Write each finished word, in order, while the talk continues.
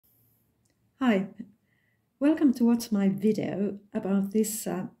Hi, welcome to watch my video about this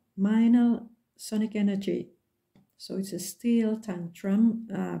Meinl Sonic Engergy. So it's a steel tongue drum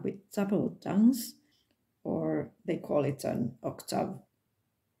with double tongues, or they call it an octave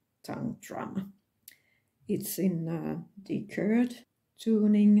tongue drum. It's in the Kurd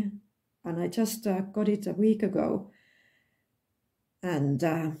tuning, and I just got it a week ago. And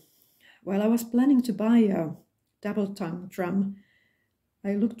while I was planning to buy a double tongue drum,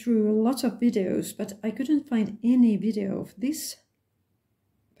 I looked through a lot of videos, but I couldn't find any video of this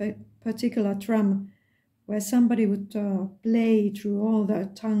particular drum where somebody would play through all the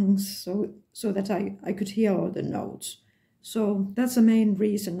tongues so that I could hear all the notes. So that's the main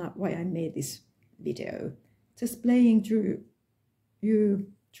reason why I made this video. Just playing through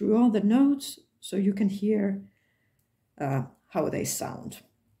all the notes so you can hear how they sound.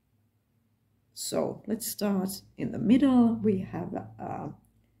 So let's start in the middle. We have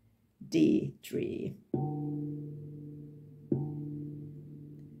D3.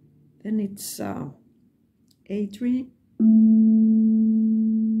 Then it's A3,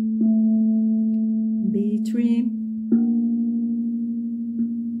 B3,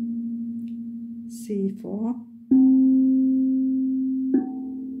 C4,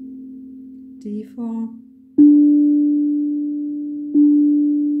 D4,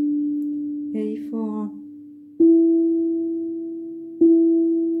 A4,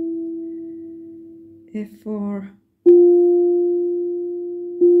 F4,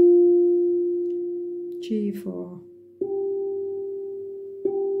 G4,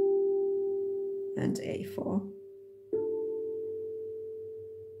 and A4.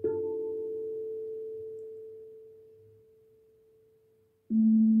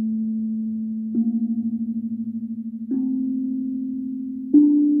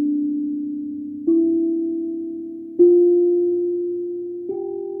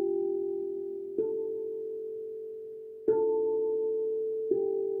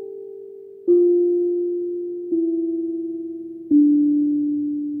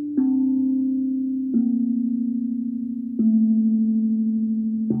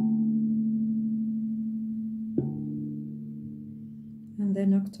 And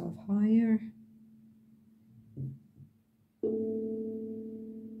then octave higher.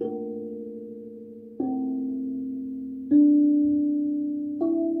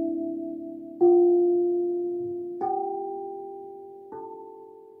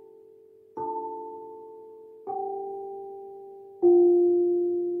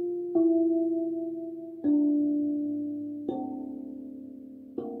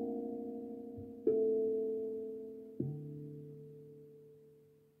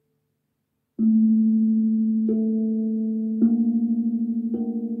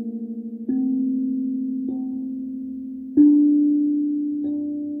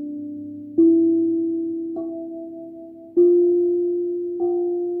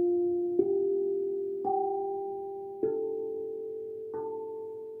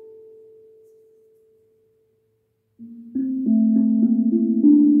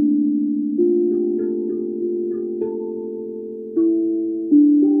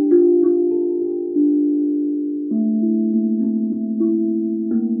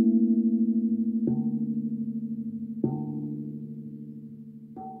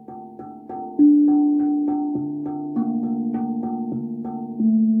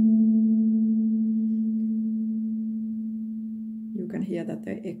 You can hear that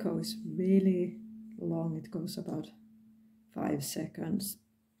the echo is really long. It goes about 5 seconds.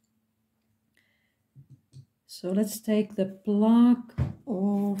 So let's take the plug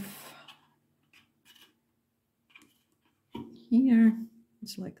off here.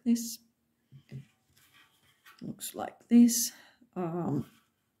 It's like this. Looks like this.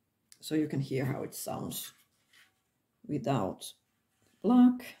 So you can hear how it sounds without the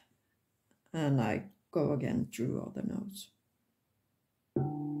plug. And I go again through all the notes.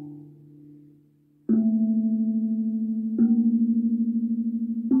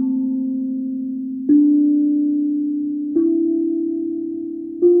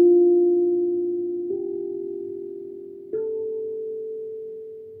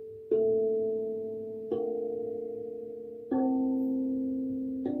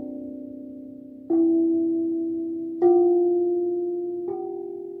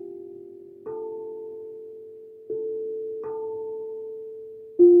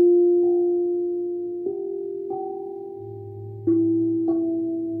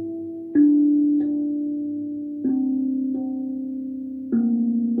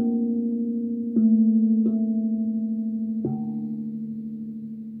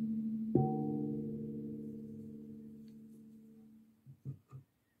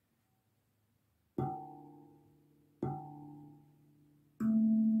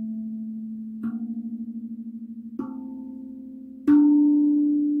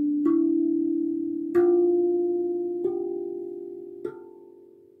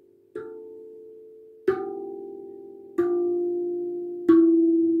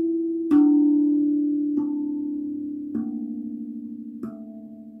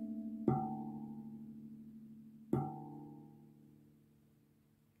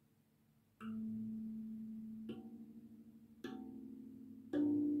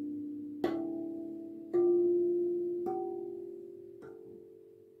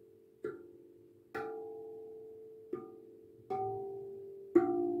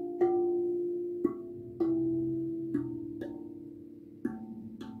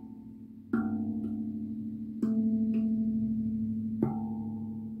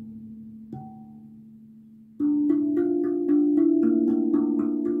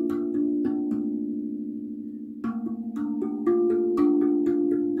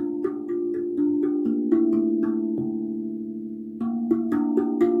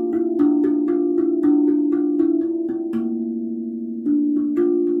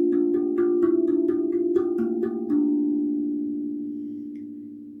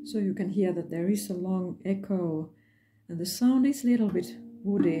 So you can hear that there is a long echo, and the sound is a little bit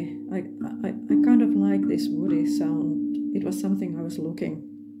woody. I kind of like this woody sound. It was something I was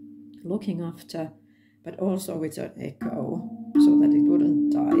looking after, but also with an echo, so that it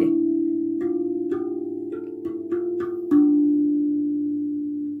wouldn't die.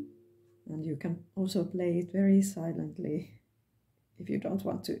 And you can also play it very silently if you don't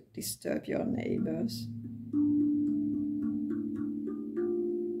want to disturb your neighbors.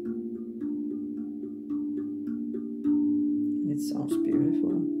 And it sounds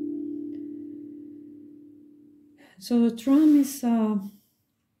beautiful. So the drum is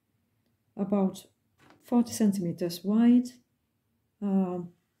about 40 centimeters wide,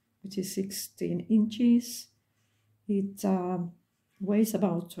 which is 16 inches. It weighs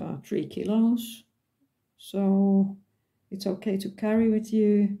about 3 kilos, so it's okay to carry with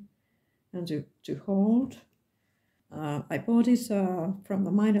you and to hold. I bought it from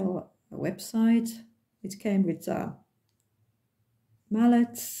the Meinl website. It came with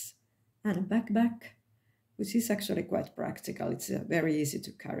mallets and a backpack, which is actually quite practical. It's very easy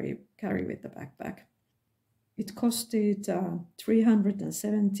to carry with the backpack. It costed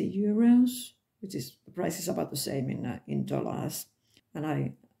 370 euros, which is, the price is about the same in dollars. And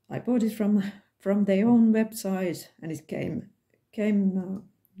I bought it from their own website, and it came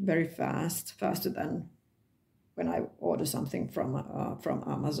very fast, faster than when I order something from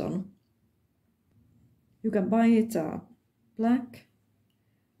Amazon. You can buy it black,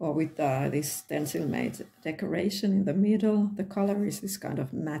 or with this stencil-made decoration in the middle. The color is this kind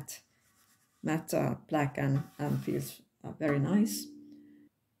of matte black and feels very nice.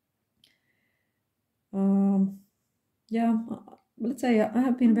 Yeah, let's say I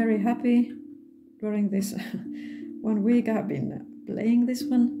have been very happy during this 1 week. I have been playing this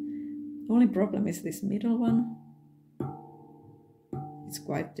one. Only problem is this middle one. It's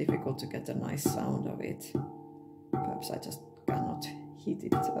quite difficult to get a nice sound of it. Perhaps I just cannot hit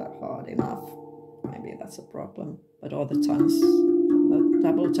it hard enough. Maybe that's a problem. But all the tongues, the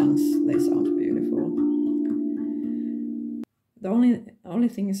double tongues, they sound beautiful. The only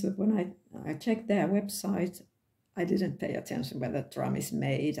thing is that when I checked their website, I didn't pay attention where the drum is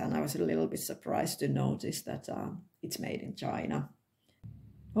made, and I was a little bit surprised to notice that it's made in China.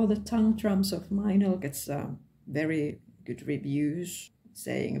 All the tongue drums of Meinl gets very good reviews,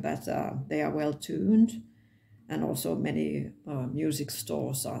 saying that they are well tuned, and also many music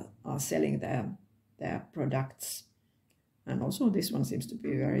stores are selling their products. And also this one seems to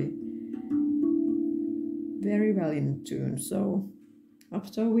be very well in tune. So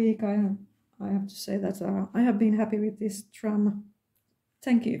after a week, I have to say that I have been happy with this drum.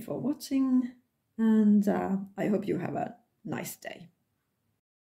 Thank you for watching, and I hope you have a nice day.